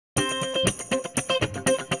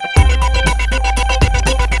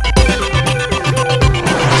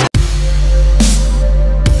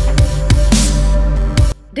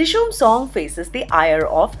Dishoom song faces the ire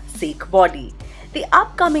of Sikh body. The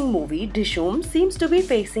upcoming movie Dishoom seems to be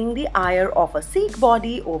facing the ire of a Sikh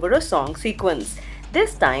body over a song sequence.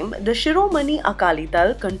 This time, the Shiromani Akali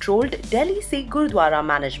Dal controlled Delhi Sikh Gurdwara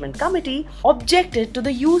Management Committee objected to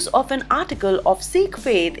the use of an article of Sikh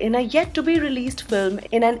faith in a yet-to-be-released film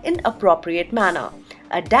in an inappropriate manner.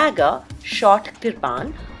 A dagger, short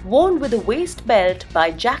kirpan, worn with a waist belt by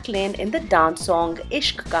Jacqueline in the dance song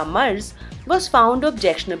Ishq Ka Marz, was found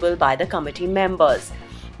objectionable by the committee members.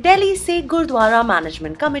 Delhi Sikh Gurdwara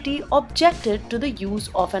Management Committee objected to the use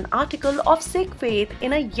of an article of Sikh faith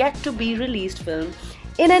in a yet-to-be-released film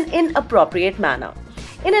in an inappropriate manner.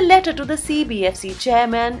 In a letter to the CBFC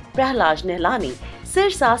chairman Prahlad Nehlani,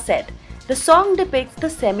 Sirsa said, "The song depicts the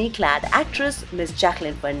semi-clad actress Ms.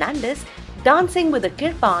 Jacqueline Fernandez dancing with a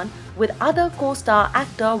kirpan with other co-star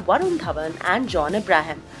actor Varun Dhawan and John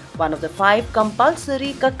Abraham, one of the 5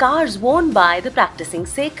 compulsory kakars worn by the practicing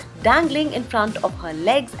Sikh, dangling in front of her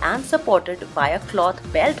legs and supported by a cloth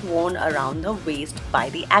belt worn around the waist by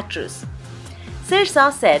the actress." Sirsa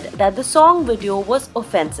said that the song video was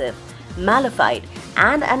offensive, malified,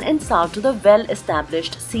 and an insult to the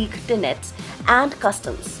well-established Sikh tenets and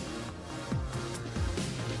customs.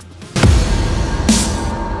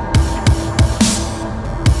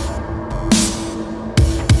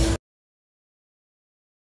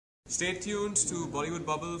 Stay tuned to Bollywood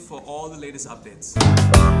Bubble for all the latest updates.